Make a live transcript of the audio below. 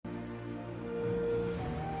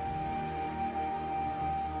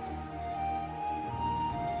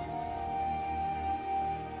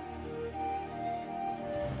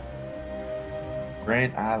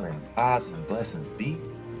Grand Island vibes and blessings be?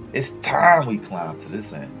 It's time we climb to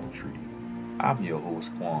this animal tree. I'm your host,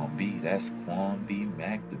 Quan B. That's Quan B.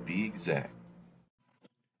 Mac to be exact.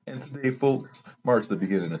 And today, folks, marks the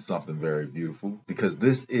beginning of something very beautiful because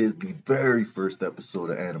this is the very first episode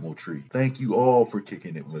of Animal Tree. Thank you all for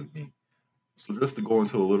kicking it with me. So just to go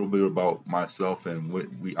into a little bit about myself and what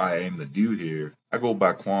I aim to do here, I go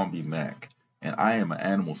by Quan B. Mac, and I am an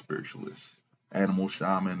animal spiritualist, animal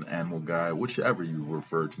shaman, animal guide, whichever you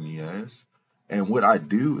refer to me as. And what I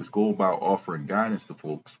do is go about offering guidance to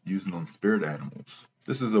folks using them spirit animals.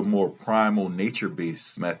 This is a more primal,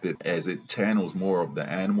 nature-based method as it channels more of the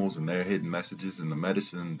animals and their hidden messages and the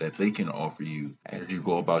medicine that they can offer you as you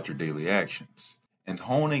go about your daily actions. And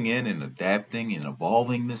honing in and adapting and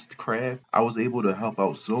evolving this craft, I was able to help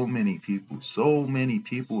out so many people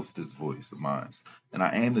with this voice of mine. And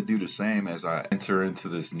I aim to do the same as I enter into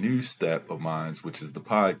this new step of mine, which is the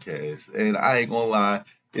podcast. And I ain't gonna lie,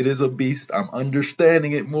 it is a beast. I'm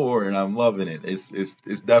understanding it more and I'm loving it.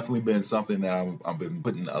 It's definitely been something that I've been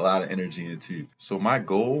putting a lot of energy into. So my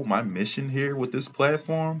goal, my mission here with this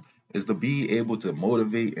platform is to be able to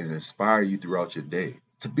motivate and inspire you throughout your day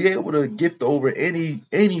to be able to gift over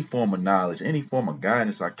any form of knowledge, any form of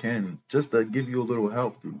guidance I can, just to give you a little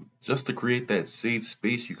help through, just to create that safe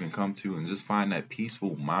space you can come to and just find that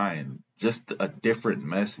peaceful mind, just a different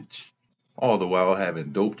message. All the while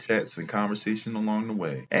having dope chats and conversation along the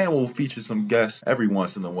way. And we'll feature some guests every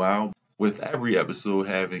once in a while, with every episode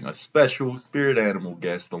having a special spirit animal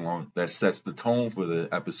guest along that sets the tone for the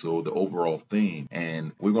episode, the overall theme.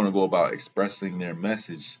 And we're going to go about expressing their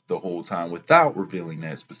message the whole time without revealing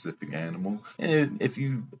that specific animal. And if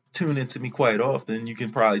you tune into me quite often, you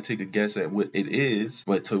can probably take a guess at what it is.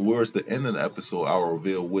 But towards the end of the episode, I'll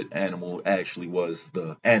reveal what animal actually was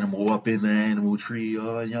the animal up in the animal tree.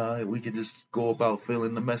 Yeah, we can just go about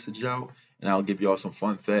filling the message out and I'll give y'all some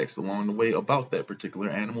fun facts along the way about that particular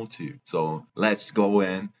animal too. So let's go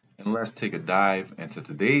in and let's take a dive into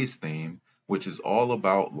today's theme, which is all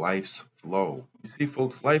about life's flow. You see,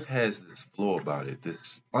 folks, life has this flow about it,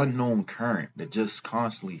 this unknown current that just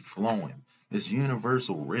constantly flowing, this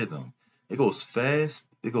universal rhythm. It goes fast,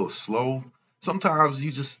 it goes slow. Sometimes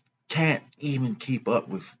you just can't even keep up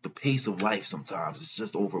with the pace of life sometimes. It's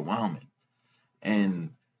just overwhelming. And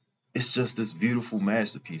it's just this beautiful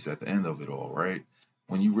masterpiece at the end of it all, right?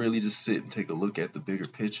 When you really just sit and take a look at the bigger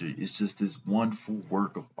picture, it's just this wonderful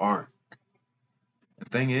work of art. The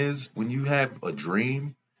thing is, when you have a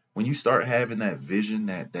dream, when you start having that vision,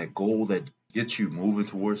 that goal that gets you moving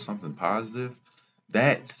towards something positive,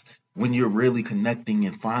 that's when you're really connecting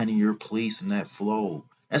and finding your place in that flow.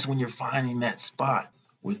 That's when you're finding that spot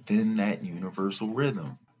within that universal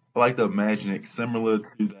rhythm. I like to imagine it similar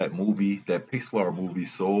to that movie, that Pixar movie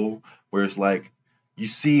Soul, where it's like you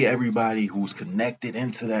see everybody who's connected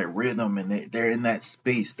into that rhythm and they're in that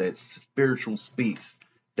space, that spiritual space.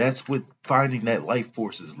 That's what finding that life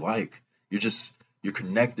force is like. You're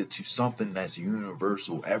connected to something that's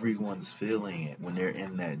universal. Everyone's feeling it when they're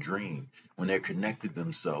in that dream, when they're connected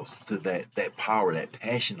themselves to that power, that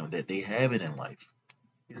passion that they have it in life.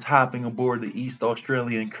 It's hopping aboard the East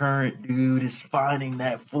Australian current, dude. It's finding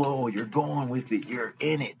that flow. You're going with it. You're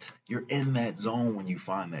in it. You're in that zone when you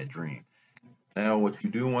find that dream. Now, what you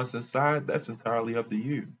do once inside, that's entirely up to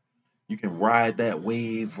you. You can ride that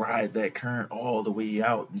wave, ride that current all the way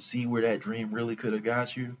out and see where that dream really could have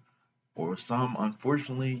got you. Or some,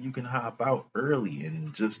 unfortunately, you can hop out early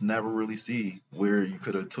and just never really see where you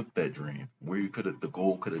could have took that dream, where the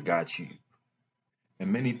goal could have got you.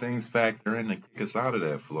 And many things factor in to kick us out of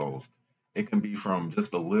that flow. It can be from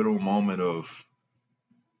just a little moment of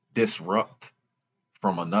disrupt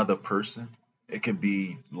from another person. It can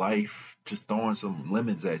be life just throwing some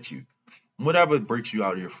lemons at you. Whatever breaks you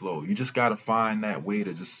out of your flow, you just got to find that way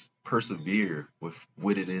to just persevere with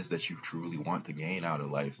what it is that you truly want to gain out of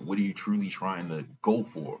life. What are you truly trying to go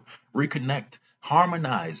for? Reconnect,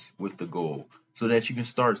 harmonize with the goal so that you can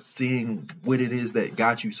start seeing what it is that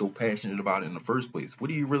got you so passionate about it in the first place. What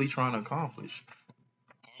are you really trying to accomplish?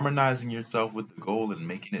 Harmonizing yourself with the goal and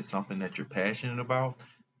making it something that you're passionate about,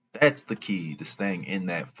 that's the key to staying in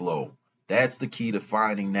that flow. That's the key to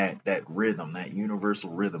finding that rhythm, that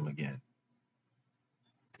universal rhythm again.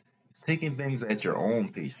 Taking things at your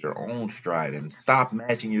own pace, your own stride, and stop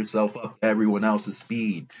matching yourself up to everyone else's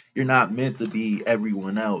speed. You're not meant to be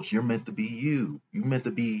everyone else. You're meant to be you. You're meant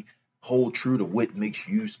to be hold true to what makes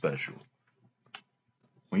you special.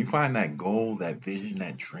 When you find that goal, that vision,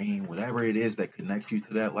 that dream, whatever it is that connects you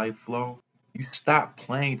to that life flow, you stop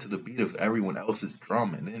playing to the beat of everyone else's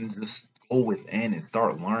drum and then just go within and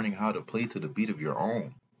start learning how to play to the beat of your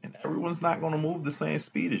own. And everyone's not going to move the same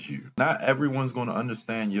speed as you. Not everyone's going to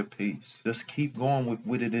understand your pace. Just keep going with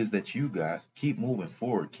what it is that you got. Keep moving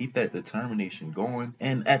forward. Keep that determination going.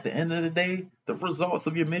 And at the end of the day, the results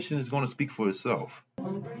of your mission is going to speak for itself.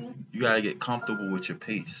 You got to get comfortable with your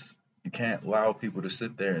pace. You can't allow people to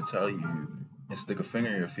sit there and tell you and stick a finger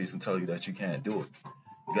in your face and tell you that you can't do it.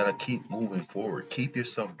 You got to keep moving forward. Keep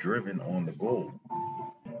yourself driven on the goal.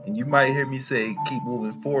 And you might hear me say keep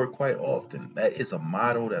moving forward quite often. That is a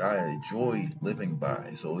motto that I enjoy living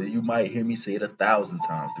by. So you might hear me say it 1,000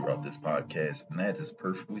 times throughout this podcast, and that is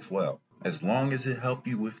perfectly well. As long as it helps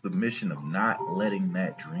you with the mission of not letting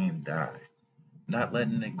that dream die, not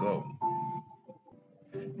letting it go.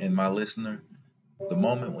 And my listener, the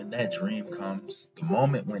moment when that dream comes, the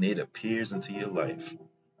moment when it appears into your life,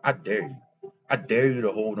 I dare you. I dare you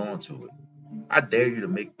to hold on to it. I dare you to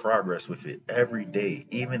make progress with it every day,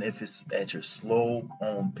 even if it's at your slow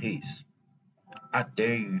own pace. I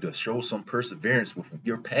dare you to show some perseverance with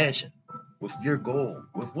your passion, with your goal,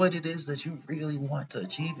 with what it is that you really want to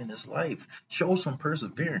achieve in this life. Show some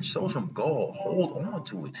perseverance, show some goal, hold on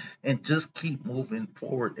to it, and just keep moving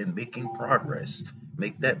forward and making progress.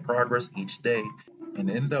 Make that progress each day and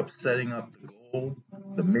end up setting up the goal,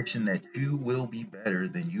 the mission that you will be better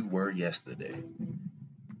than you were yesterday.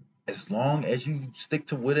 As long as you stick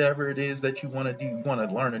to whatever it is that you want to do, you want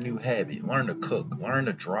to learn a new habit, learn to cook, learn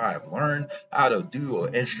to drive, learn how to do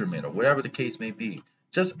an instrument or whatever the case may be.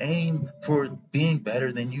 Just aim for being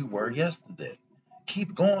better than you were yesterday.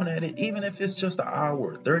 Keep going at it, even if it's just an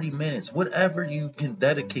hour, 30 minutes, whatever you can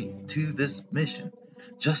dedicate to this mission.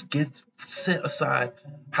 Just set aside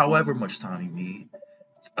however much time you need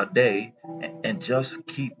a day and just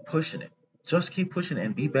keep pushing it. Just keep pushing it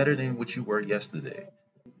and be better than what you were yesterday.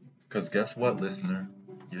 Because guess what, listener?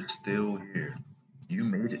 You're still here. You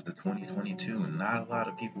made it to 2022, and not a lot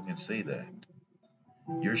of people can say that.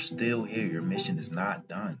 You're still here. Your mission is not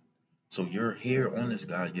done. So you're here on this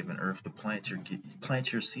God-given earth to plant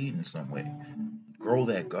your seed in some way. Grow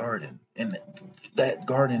that garden. And that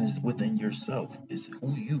garden is within yourself. It's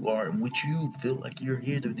who you are and what you feel like you're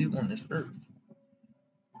here to do on this earth.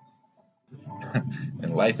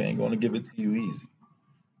 And life ain't going to give it to you easy.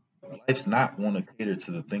 Life's not going to cater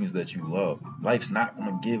to the things that you love. Life's not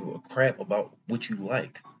going to give a crap about what you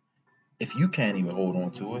like. If you can't even hold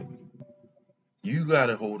on to it, you got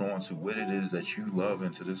to hold on to what it is that you love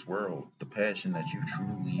into this world, the passion that you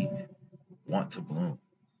truly want to bloom.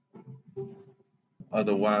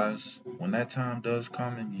 Otherwise, when that time does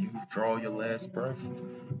come and you draw your last breath,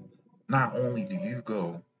 not only do you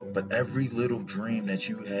go, but every little dream that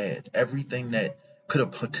you had, everything that could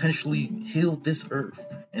have potentially healed this earth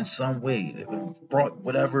in some way, brought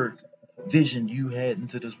whatever vision you had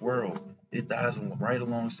into this world, it dies right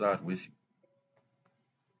alongside with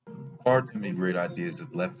you. Far too many great ideas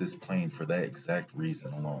have left this plane for that exact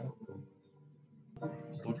reason alone.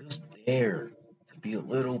 So just dare to be a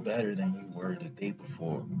little better than you were the day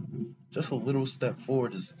before. Just a little step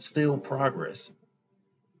forward is still progress,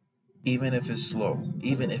 even if it's slow,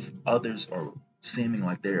 even if others are seeming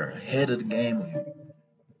like they're ahead of the game of you.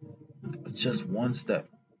 But just one step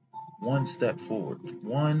forward,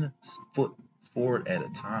 one foot forward at a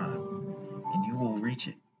time, and you will reach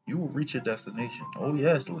it. You will reach your destination. Oh,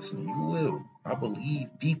 yes, listener, you will. I believe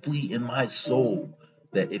deeply in my soul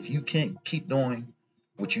that if you can't keep doing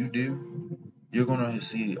what you do, you're going to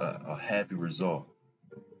see a happy result.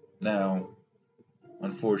 Now,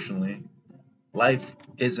 unfortunately, life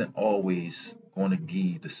isn't always going to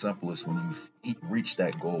be the simplest when you reach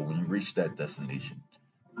that goal, when you reach that destination.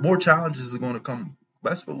 More challenges are going to come.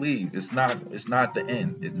 Let's believe it's not the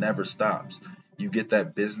end. It never stops. You get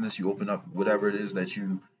that business, you open up whatever it is that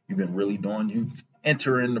you've been really doing. You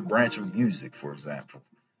enter in the branch of music, for example.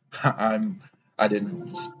 I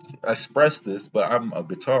didn't express this, but I'm a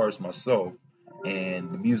guitarist myself,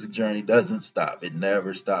 and the music journey doesn't stop. It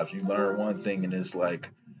never stops. You learn one thing, and it's like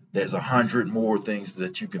there's 100 more things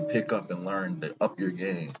that you can pick up and learn to up your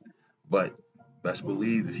game. But best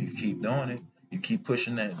believe if you keep doing it, you keep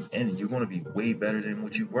pushing that, and you're going to be way better than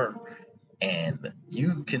what you were. And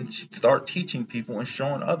you can start teaching people and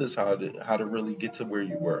showing others how to really get to where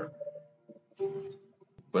you were.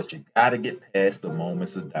 But you got to get past the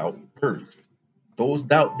moments of doubt first. Those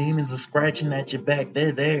doubt demons are scratching at your back.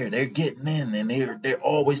 They're there. They're getting in, and they're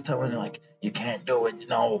always telling you like you can't do it.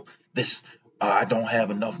 This I don't have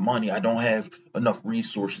enough money. I don't have enough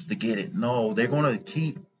resources to get it. No, they're gonna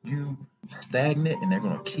keep you stagnant, and they're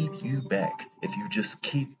gonna keep you back if you just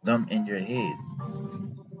keep them in your head.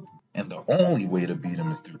 And the only way to beat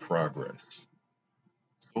them is through progress.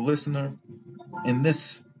 So, listener, in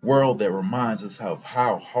this world that reminds us of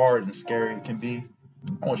how hard and scary it can be,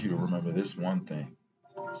 I want you to remember this one thing.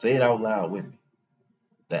 Say it out loud with me.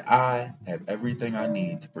 That I have everything I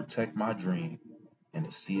need to protect my dream and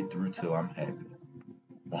to see it through till I'm happy.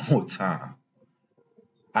 One more time.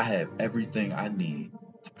 I have everything I need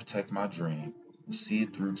to protect my dream and see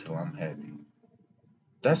it through till I'm happy.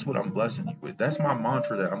 That's what I'm blessing you with. That's my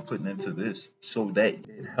mantra that I'm putting into this so that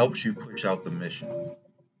it helps you push out the mission.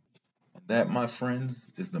 And that, my friends,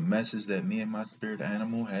 is the message that me and my spirit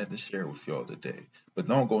animal had to share with y'all today. But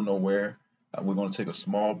don't go nowhere. We're going to take a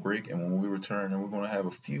small break, and when we return, we're going to have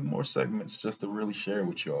a few more segments just to really share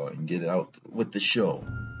with y'all and get it out with the show.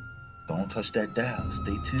 Don't touch that dial.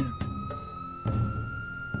 Stay tuned.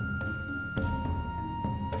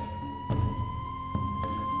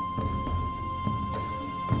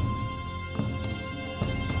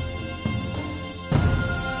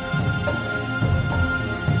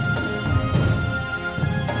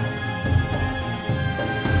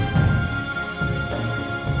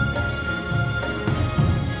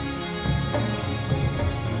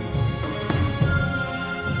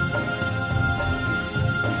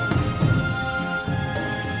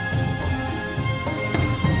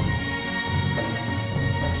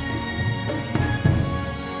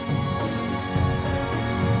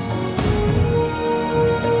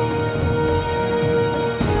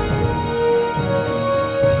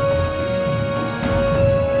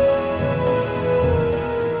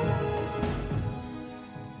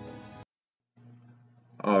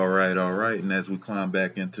 All right. And as we climb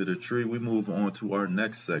back into the tree, we move on to our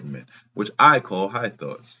next segment, which I call High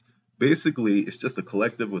Thoughts. Basically, it's just a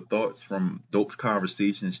collective of thoughts from dope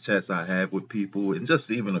conversations, chats I have with people, and just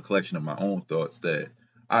even a collection of my own thoughts that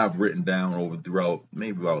I've written down over throughout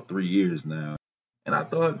maybe about 3 years now. And I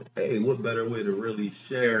thought, hey, what better way to really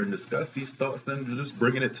share and discuss these thoughts than just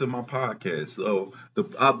bringing it to my podcast? So the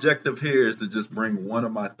objective here is to just bring one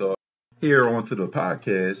of my thoughts here onto the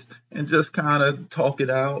podcast and just kind of talk it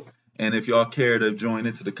out. And if y'all care to join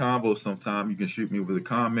into the convo sometime, you can shoot me with a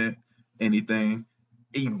comment, anything.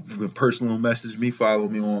 Even personal message me, follow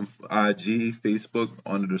me on IG, Facebook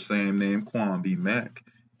under the same name, Quan B Mac.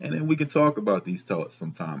 And then we can talk about these thoughts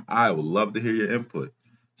sometime. I would love to hear your input.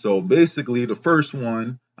 So basically, the first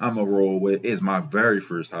one I'm gonna roll with is my very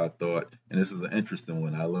first hot thought, and this is an interesting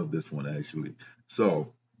one. I love this one actually.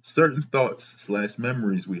 So certain thoughts slash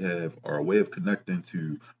memories we have are a way of connecting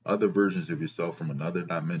to other versions of yourself from another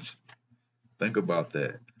dimension. Think about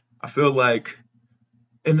that. I feel like,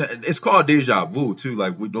 and it's called deja vu too.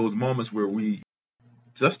 Like with those moments where we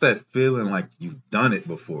just that feeling like you've done it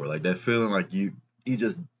before, like that feeling like you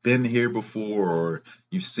just been here before, or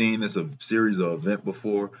you've seen this a series of event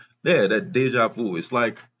before. Yeah, that deja vu. It's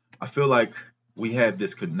like I feel like we have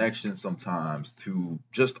this connection sometimes to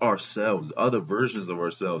just ourselves, other versions of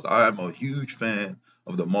ourselves. I am a huge fan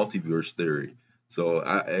of the multiverse theory. So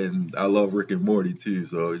I love Rick and Morty too.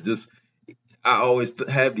 So it just I always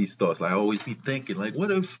have these thoughts. Like I always be thinking, like,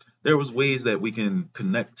 what if there was ways that we can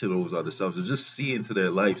connect to those other selves or just see into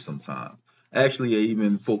their life sometime. Actually, I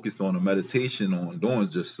even focused on a meditation on doing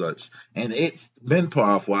just such, and it's been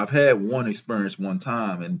powerful. I've had one experience one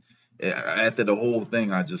time, and after the whole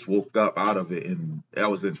thing, I just woke up out of it, and I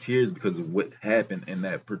was in tears because of what happened in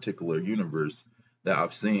that particular universe that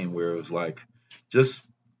I've seen, where it was like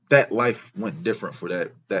just that life went different for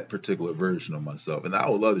that particular version of myself. And I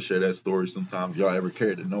would love to share that story sometime. If y'all ever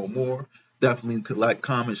care to know more, definitely could like,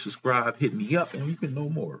 comment, subscribe, hit me up, and you can know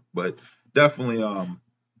more. But definitely,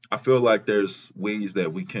 I feel like there's ways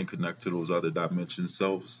that we can connect to those other dimension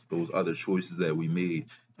selves, those other choices that we made.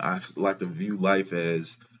 I like to view life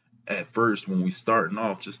as at first when we starting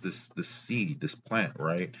off just this seed, this plant,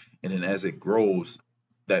 right? And then as it grows,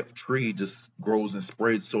 that tree just grows and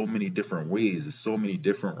spreads so many different ways. There's so many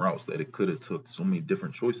different routes that it could have took, so many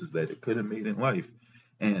different choices that it could have made in life.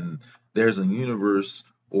 And there's a universe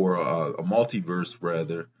or a multiverse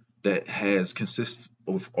rather that has consists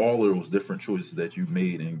of all of those different choices that you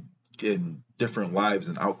made and different lives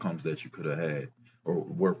and outcomes that you could have had or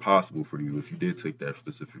were possible for you if you did take that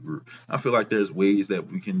specific route. I feel like there's ways that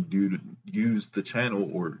we can do to use the channel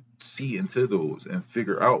or see into those and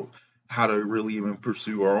figure out how to really even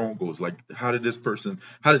pursue our own goals. Like how did this version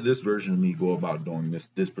of me go about doing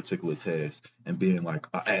this particular task and being like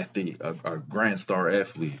an athlete, a grand star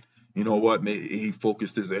athlete. You know what? Maybe he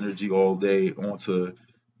focused his energy all day onto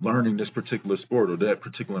learning this particular sport or that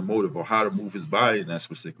particular motive or how to move his body in that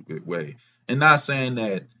specific way. And not saying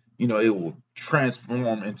that, it will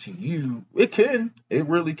transform into you. It can. It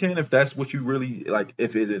really can if that's what you really like,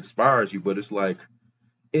 if it inspires you. But it's like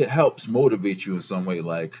it helps motivate you in some way,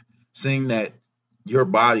 like seeing that your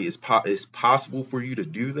body is possible for you to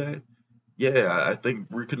do that. Yeah, I think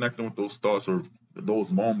reconnecting with those thoughts or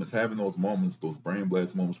those moments, having those moments, those brain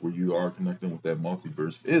blast moments where you are connecting with that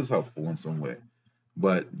multiverse is helpful in some way.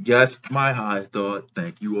 But yes, my high thought.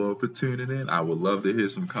 Thank you all for tuning in. I would love to hear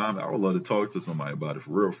some comment. I would love to talk to somebody about it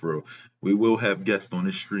for real, for real. We will have guests on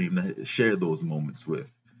the stream to share those moments with.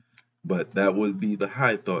 But that would be the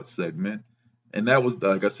high thought segment. And that was,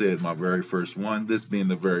 like I said, my very first one. This being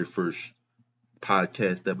the very first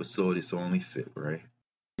podcast episode, it's only fit, right?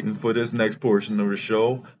 And for this next portion of the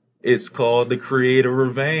show, it's called the Creative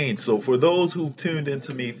Ravine. So for those who've tuned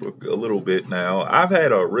into me for a little bit now, I've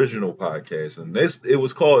had an original podcast, and it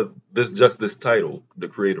was called this title, the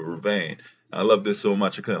Creative Ravine. I love this so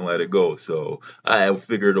much I couldn't let it go. So I have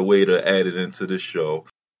figured a way to add it into this show.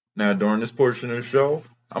 Now, during this portion of the show,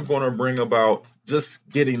 I'm going to bring about just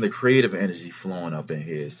getting the creative energy flowing up in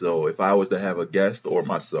here. So, if I was to have a guest or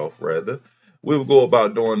myself, rather, we would go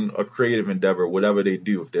about doing a creative endeavor, whatever they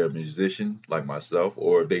do. If they're a musician like myself,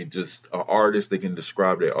 or if they just are artists, they can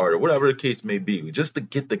describe their art, or whatever the case may be, just to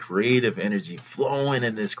get the creative energy flowing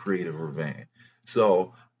in this creative ravine.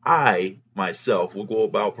 So, I myself will go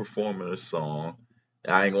about performing a song.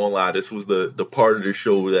 I ain't gonna lie, this was the part of the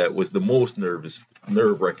show that was the most nerve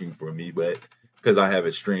wracking for me, but because I have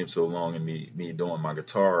it streamed so long and me doing my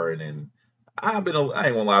guitar and then I ain't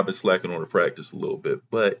gonna lie, I've been slacking on the practice a little bit,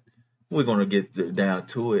 but we're gonna get down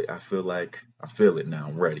to it. I feel it now.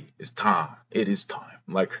 I'm ready. It's time. It is time.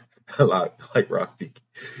 Like a lot like Rafiki.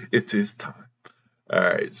 It is time. All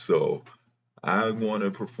right, so I want to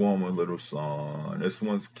perform a little song. This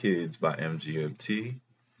one's "Kids" by MGMT.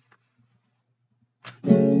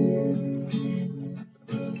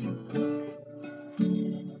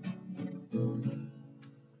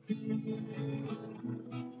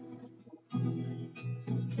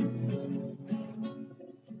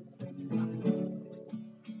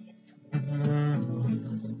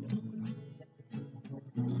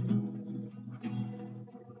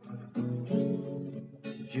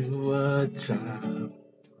 You were a child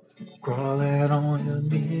crawling on your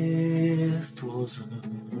knees towards the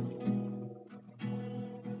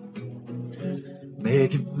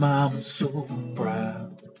making mama so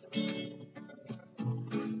proud,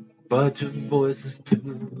 but your voice is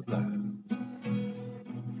too loud.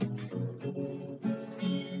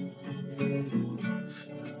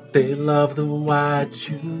 They love to watch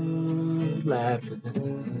you laughing,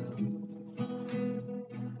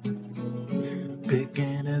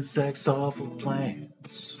 picking insects off of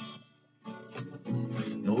plants.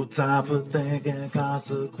 No time for thinking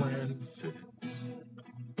consequences.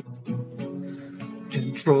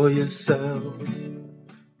 Control yourself,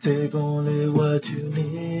 take only what you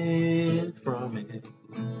need from it.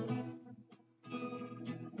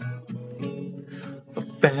 A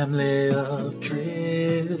family of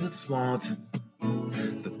drifts wanting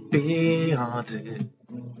to be haunted.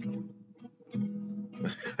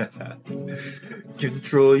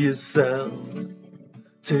 Control yourself,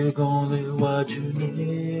 take only what you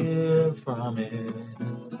need from it.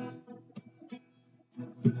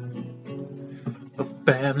 A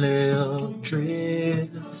family of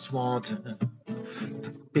drifts wanting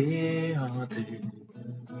to be haunted.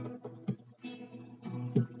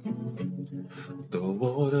 The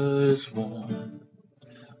water is warm,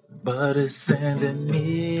 but it's sending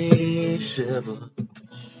me shivers.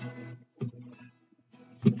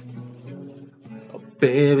 A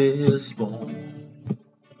baby is born,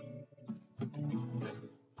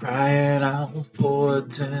 crying out for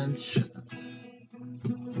attention.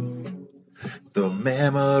 The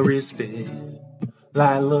memories fade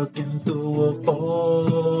like looking through a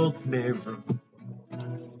fog mirror.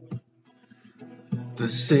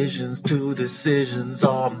 Decisions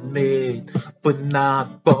are made, but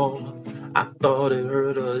not bold. I thought it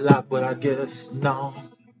hurt a lot, but I guess no.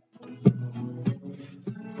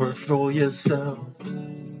 Control yourself,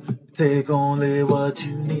 take only what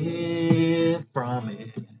you need from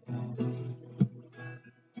it.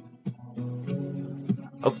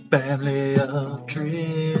 A family of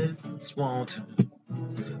dreams wanting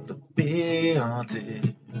to be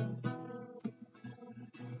haunted.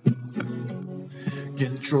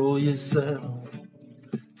 Control yourself,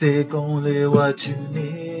 take only what you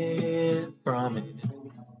need from it.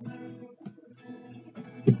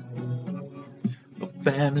 A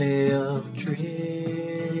family of dreams.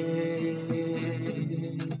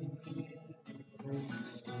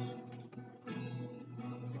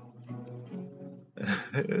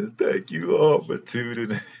 Thank you all for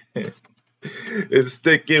tuning in and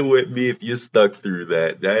sticking with me if you stuck through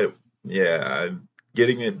that. Yeah, I'm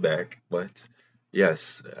getting it back, but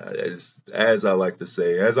yes, as I like to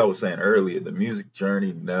say, as I was saying earlier, the music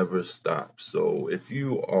journey never stops. So if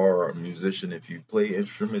you are a musician, if you play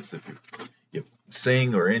instruments, if you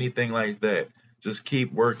sing or anything like that, just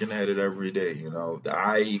keep working at it every day.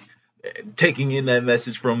 I taking in that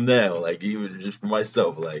message from now, like even just for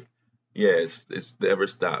myself, like yeah, it's never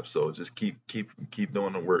stops. So just keep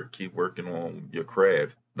doing the work, keep working on your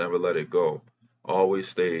craft, never let it go. Always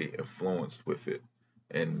stay influenced with it.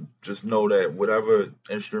 And just know that whatever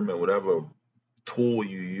instrument, whatever tool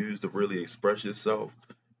you use to really express yourself,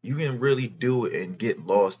 you can really do it and get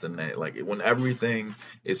lost in that. Like when everything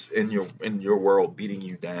is in your world beating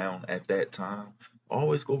you down at that time,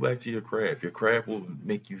 always go back to your craft. Your craft will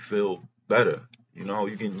make you feel better. You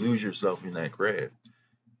can lose yourself in that craft.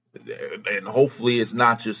 And hopefully it's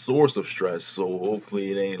not your source of stress. So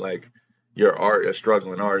hopefully it ain't like your art, a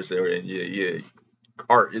struggling artist there, and yeah,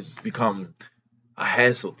 art has become a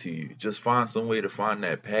hassle to you. Just find some way to find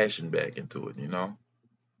that passion back into it.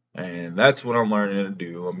 And that's what I'm learning to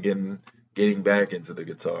do. I'm getting back into the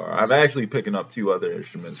guitar. I'm actually picking up two other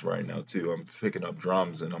instruments right now too. I'm picking up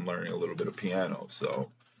drums and I'm learning a little bit of piano.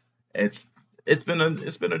 So it's it's been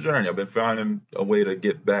a journey. I've been finding a way to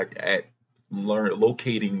get back at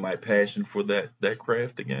locating my passion for that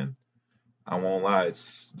craft again. I won't lie,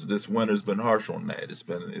 this winter's been harsh on that. It's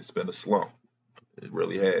been a slump. It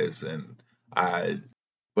really has. I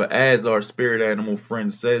but as our spirit animal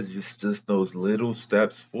friend says, just those little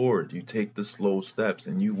steps forward. You take the slow steps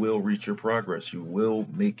and you will reach your progress. You will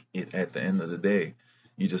make it at the end of the day.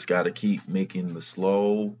 You just got to keep making the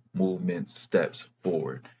slow movement steps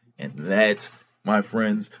forward. And that, my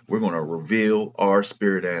friends, we're going to reveal our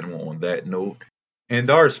spirit animal on that note. And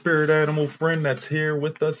our spirit animal friend that's here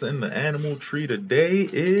with us in the animal tree today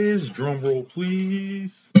is, drumroll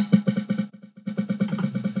please,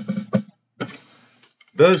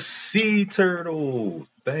 the sea turtle.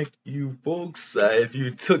 Thank you, folks. If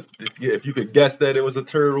you could guess that it was a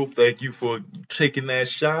turtle, thank you for taking that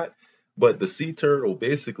shot. But the sea turtle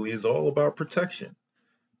basically is all about protection.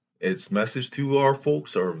 Its message to our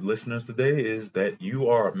folks, our listeners today, is that you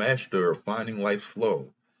are a master of finding life's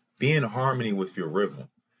flow. Be in harmony with your rhythm,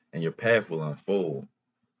 and your path will unfold.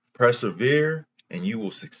 Persevere, and you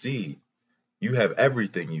will succeed. You have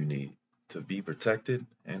everything you need to be protected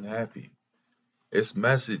and happy. It's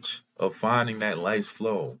message of finding that life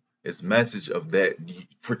flow. It's message of that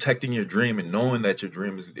protecting your dream and knowing that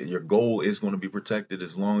your goal is going to be protected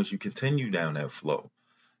as long as you continue down that flow.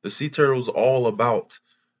 The sea turtle's all about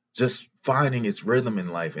just finding its rhythm in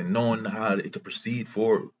life and knowing how to proceed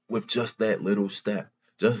forward with just that little step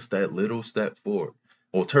forward.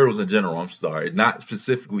 Well, turtles in general, I'm sorry, not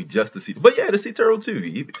specifically just the sea, but yeah, the sea turtle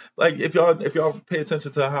too. Like if y'all pay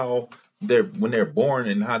attention to how when they're born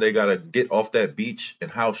and how they gotta get off that beach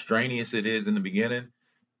and how strenuous it is in the beginning,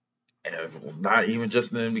 and not even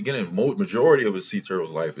just in the beginning. Majority of a sea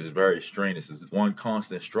turtle's life is very strenuous. It's one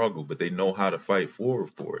constant struggle, but they know how to fight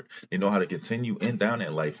forward for it. They know how to continue in down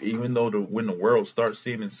that life, even though when the world starts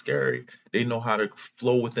seeming scary, they know how to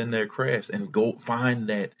flow within their crafts and go find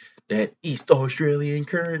that East Australian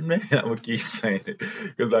current, man. I'm gonna keep saying it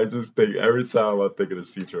because I just think every time I think of the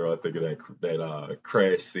sea turtle, I think of that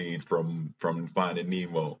crash scene from Finding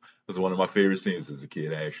Nemo. It was one of my favorite scenes as a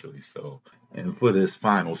kid, actually. So. And for this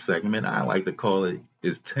final segment, I like to call it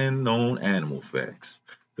is 10 known animal facts,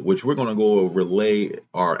 which we're going to go relay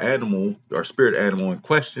our spirit animal in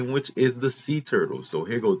question, which is the sea turtle. So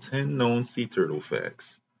here go 10 known sea turtle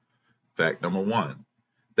facts. Fact number one,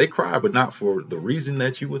 they cry, but not for the reason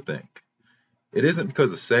that you would think. It isn't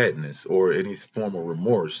because of sadness or any form of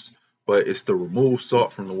remorse, but it's to remove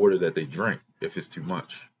salt from the water that they drink if it's too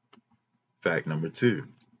much. Fact number two,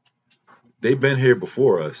 they've been here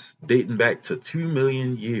before us, dating back to 2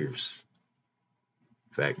 million years.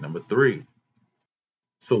 Fact number three.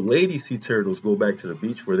 So lady sea turtles go back to the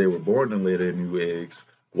beach where they were born and lay their new eggs,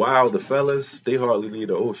 while the fellas, they hardly leave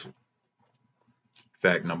the ocean.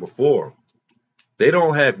 Fact number four. They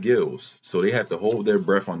don't have gills, so they have to hold their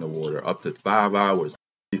breath underwater up to 5 hours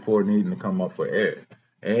before needing to come up for air.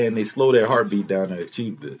 And they slow their heartbeat down to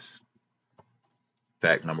achieve this.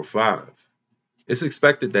 Fact number five. It's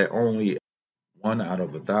expected that only 1 out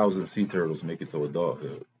of 1,000 sea turtles make it to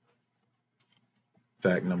adulthood.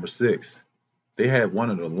 Fact number six. They have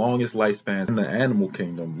one of the longest lifespans in the animal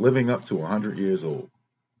kingdom, living up to 100 years old.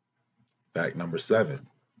 Fact number seven.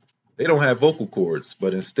 They don't have vocal cords,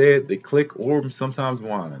 but instead they click or sometimes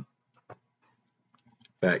whine.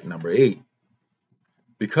 Fact number eight.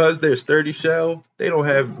 Because they're sturdy shell, they don't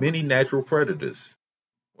have many natural predators.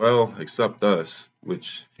 Well, except us,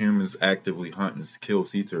 which humans actively hunt and kill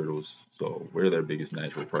sea turtles, so we're their biggest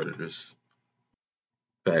natural predators.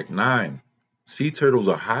 Fact nine. Sea turtles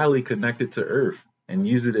are highly connected to Earth and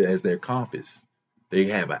use it as their compass. They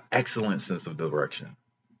have an excellent sense of direction.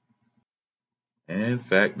 And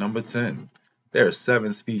fact number 10. There are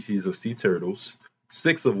 7 species of sea turtles,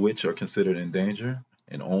 6 of which are considered endangered,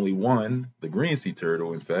 and only one, the green sea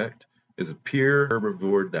turtle, in fact, is a pure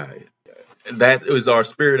herbivore diet. That is our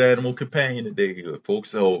spirit animal companion today, folks.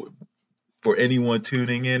 So for anyone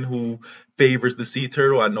tuning in who favors the sea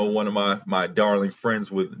turtle, I know one of my darling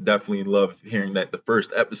friends would definitely love hearing that the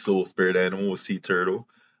first episode spirit animal was sea turtle.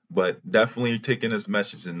 But definitely taking this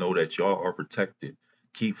message and know that y'all are protected.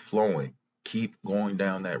 Keep flowing. Keep going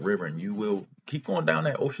down that river, and you will keep going down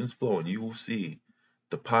that ocean's flow, and you will see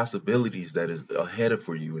the possibilities that is ahead of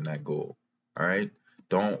for you in that goal. All right.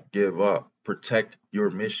 Don't give up. Protect your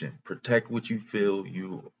mission. Protect what you feel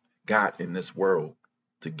you got in this world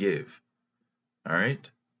to give. All right.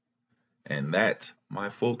 And that, my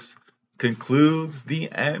folks, concludes the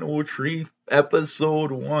Animal Tree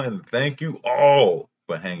episode 1. Thank you all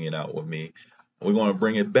for hanging out with me. We're going to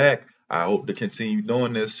bring it back. I hope to continue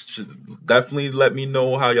doing this. Definitely let me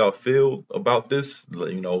know how y'all feel about this.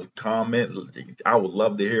 Comment. I would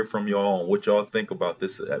love to hear from y'all on what y'all think about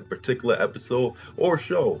this particular episode or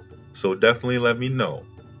show. So definitely let me know.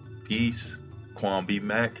 Peace. Quan B.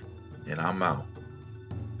 Mac, and I'm out.